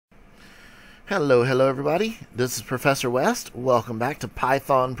Hello everybody. This is Professor West. Welcome back to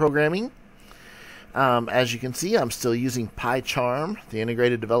Python programming. As you can see, I'm still using PyCharm, the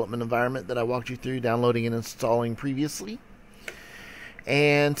integrated development environment that I walked you through downloading and installing previously.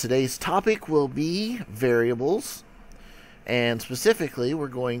 And today's topic will be variables. And specifically, we're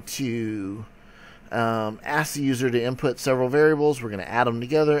going to ask the user to input several variables. We're going to add them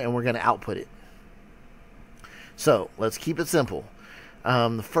together and we're going to output it. So let's keep it simple.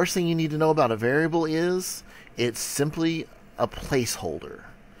 The first thing you need to know about a variable is it's simply a placeholder.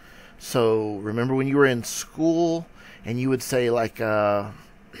 So remember when you were in school and you would say like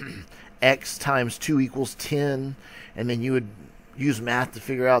x times 2 equals 10, and then you would use math to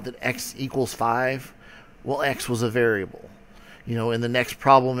figure out that x equals 5? Well, x was a variable. You know, in the next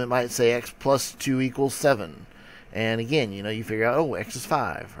problem it might say x plus 2 equals 7. And again, you know, you figure out, oh, x is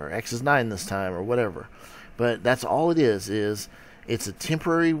 5 or x is 9 this time or whatever. But that's all it is it's a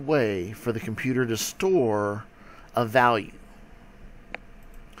temporary way for the computer to store a value.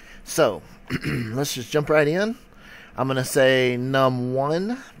 So, let's just jump right in. I'm going to say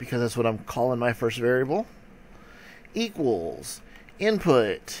num1, because that's what I'm calling my first variable, equals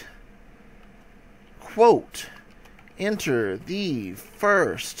input, quote, enter the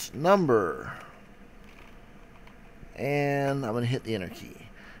first number, and I'm going to hit the enter key.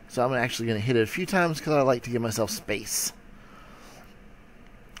 So I'm actually going to hit it a few times because I like to give myself space.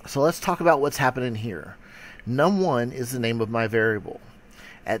 So let's talk about what's happening here. Num1 is the name of my variable.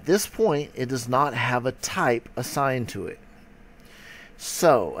 At this point, it does not have a type assigned to it.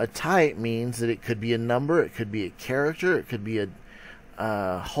 So a type means that it could be a number, it could be a character, it could be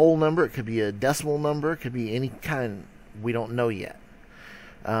a whole number, it could be a decimal number, it could be any kind. We don't know yet.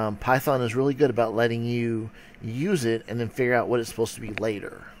 Python is really good about letting you use it and then figure out what it's supposed to be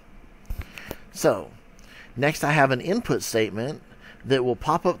later. So next I have an input statement that will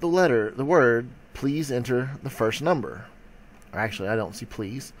pop up the word, please enter the first number. Or actually, I don't see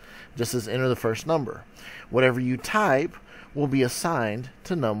please. It just says enter the first number. Whatever you type will be assigned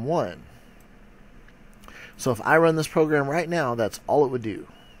to num1. So if I run this program right now, that's all it would do.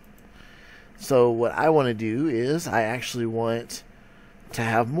 So what I want to do is I actually want to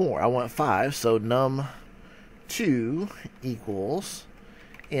have more. I want 5. So num2 equals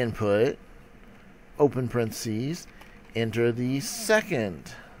input, open parentheses, enter the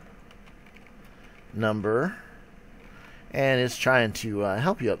second number, and it's trying to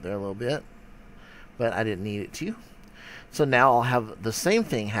help you up there a little bit, but I didn't need it to. So now I'll have the same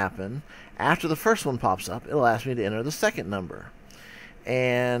thing happen. After the first one pops up, it'll ask me to enter the second number,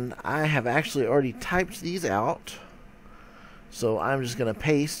 and I have actually already typed these out, so I'm just going to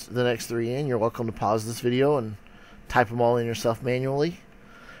paste the next 3 in. You're welcome to pause this video and type them all in yourself manually.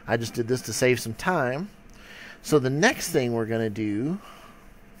 I just did this to save some time. So the next thing we're going to do,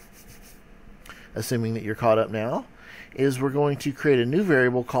 assuming that you're caught up now, is we're going to create a new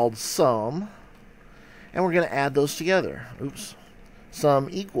variable called sum, and we're going to add those together. Oops. Sum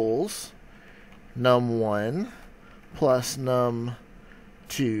equals num1 plus num2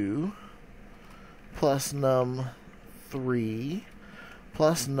 plus num3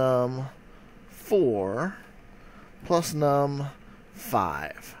 plus num4 plus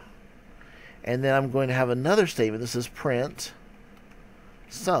num5. And then I'm going to have another statement that says print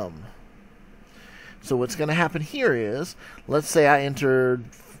sum. So what's going to happen here is, let's say I entered,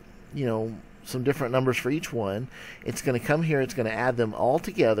 you know, some different numbers for each one. It's going to come here, it's going to add them all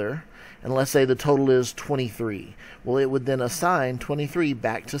together, and let's say the total is 23. Well, it would then assign 23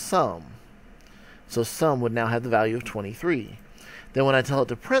 back to sum. So sum would now have the value of 23. Then when I tell it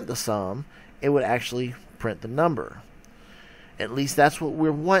to print the sum, it would actually print the number. At least that's what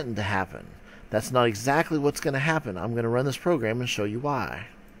we're wanting to happen. That's not exactly what's going to happen. I'm going to run this program and show you why.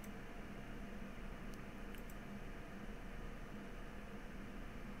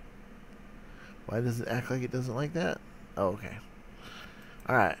 Why does it act like it doesn't like that? Oh, okay.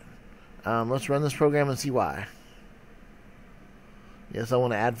 Alright. Let's run this program and see why. Yes, I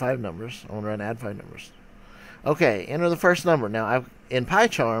want to add 5 numbers. I want to run add 5 numbers. Okay, enter the first number. Now, in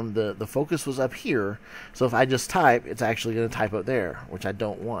PyCharm, the focus was up here. So if I just type, it's actually going to type up there, which I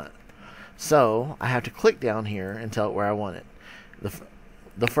don't want. So I have to click down here and tell it where I want it.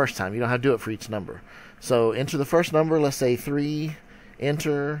 The first time. You don't have to do it for each number. So enter the first number. Let's say 3,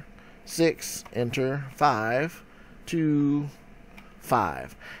 enter 6, enter 5, 2,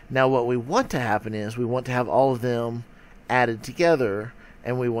 5. Now what we want to happen is we want to have all of them added together,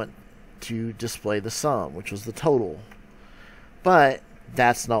 and we want to display the sum, which was the total. But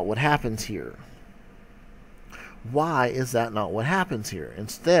that's not what happens here. Why is that not what happens here?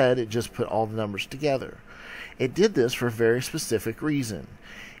 Instead, it just put all the numbers together. It did this for a very specific reason.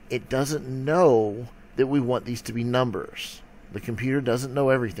 it doesn't know that we want these to be numbers. The computer doesn't know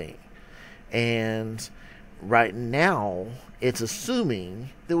everything. And right now, it's assuming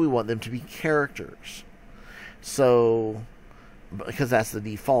that we want them to be characters. So, because that's the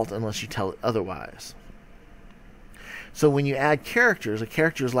default unless you tell it otherwise. So when you add characters, a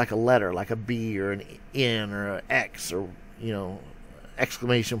character is like a letter, like a B or an N or an X or,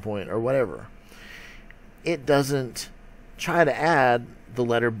 exclamation point or whatever. It doesn't try to add the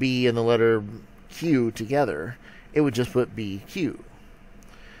letter B and the letter Q together. It would just put BQ.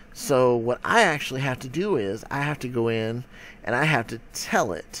 So what I actually have to do is I have to go in and I have to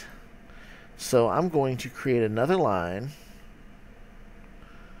tell it. So I'm going to create another line.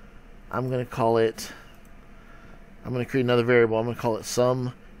 I'm going to create another variable. I'm going to call it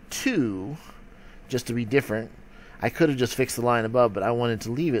sum2 just to be different. I could have just fixed the line above, but I wanted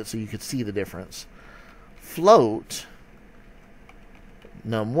to leave it so you could see the difference. Float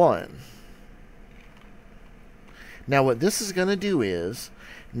num1. Now what this is going to do is,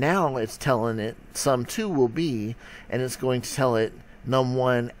 now it's telling it sum2 will be, and it's going to tell it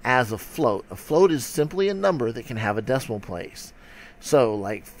num1 as a float. A float is simply a number that can have a decimal place. So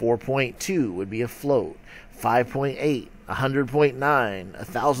like 4.2 would be a float. 5.8, 100.9,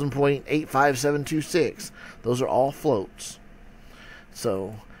 1,000.85726. Those are all floats.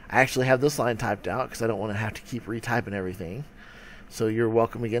 So I actually have this line typed out because I don't want to have to keep retyping everything. So you're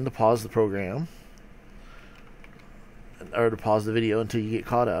welcome again to pause the program, or to pause the video until you get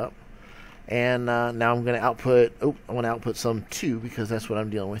caught up. And now I'm going to output, I want to output sum2 because that's what I'm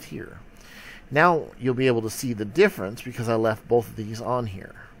dealing with here. Now you'll be able to see the difference because I left both of these on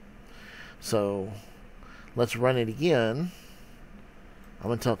here. So let's run it again. I'm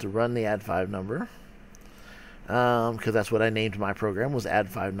going to tell it to run the add5 number because that's what I named my program, was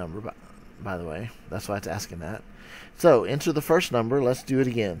add5 number, by the way. That's why it's asking that. So enter the first number. Let's do it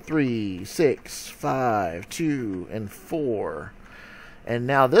again. 3, 6, 5, 2, and 4. And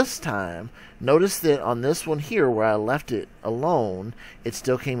now this time, notice that on this one here where I left it alone, it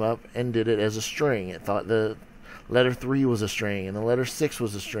still came up and did it as a string. It thought the letter 3 was a string, and the letter 6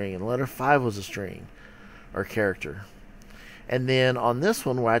 was a string, and the letter 5 was a string or character. And then on this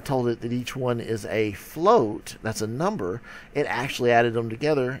one where I told it that each one is a float, that's a number, it actually added them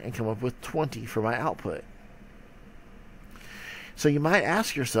together and come up with 20 for my output. So you might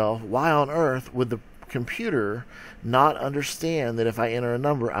ask yourself, why on earth would the computer not understand that if I enter a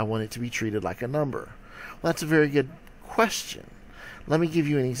number, I want it to be treated like a number? Well, that's a very good question. Let me give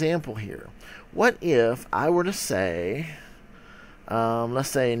you an example here. What if I were to say, let's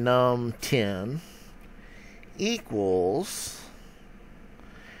say num10 equals,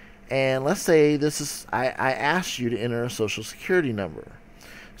 and let's say this is, I asked you to enter a social security number.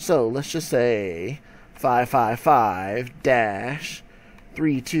 So let's just say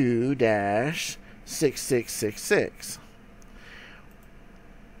 555-32-6666.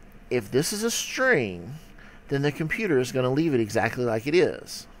 If this is a string, then the computer is going to leave it exactly like it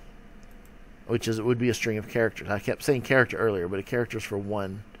is, which is, it would be a string of characters. I kept saying character earlier, but a character is for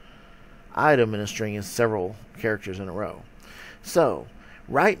one item, and a string is several characters in a row. So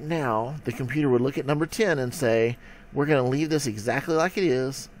right now, the computer would look at number 10 and say, we're going to leave this exactly like it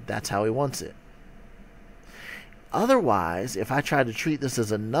is. That's how he wants it. Otherwise, if I tried to treat this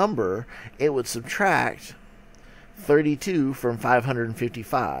as a number, it would subtract 32 from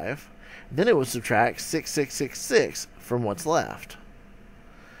 555. Then it would subtract 6666 from what's left.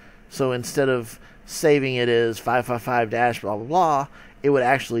 So instead of saving it as 555 dash blah blah blah, it would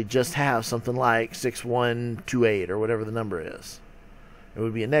actually just have something like 6128 or whatever the number is. It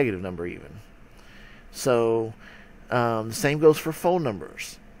would be a negative number even. So the same goes for phone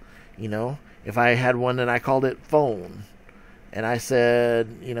numbers. You know, if I had one and I called it phone, and I said,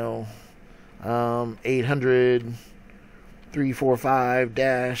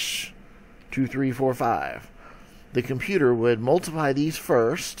 800-345-2345, the computer would multiply these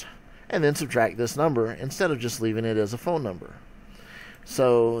first and then subtract this number instead of just leaving it as a phone number.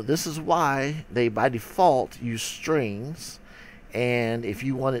 So this is why they by default use strings, and if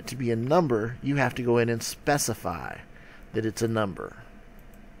you want it to be a number, you have to go in and specify that it's a number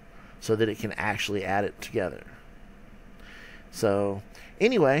so that it can actually add it together. So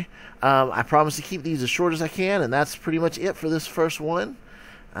anyway, I promise to keep these as short as I can, and that's pretty much it for this first one.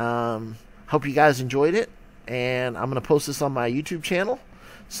 Hope you guys enjoyed it, and I'm going to post this on my YouTube channel,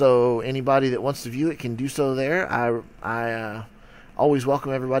 so anybody that wants to view it can do so there. I always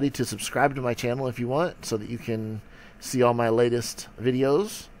welcome everybody to subscribe to my channel if you want, so that you can see all my latest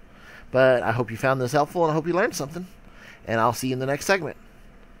videos. But I hope you found this helpful, and I hope you learned something, and I'll see you in the next segment.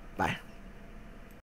 Bye.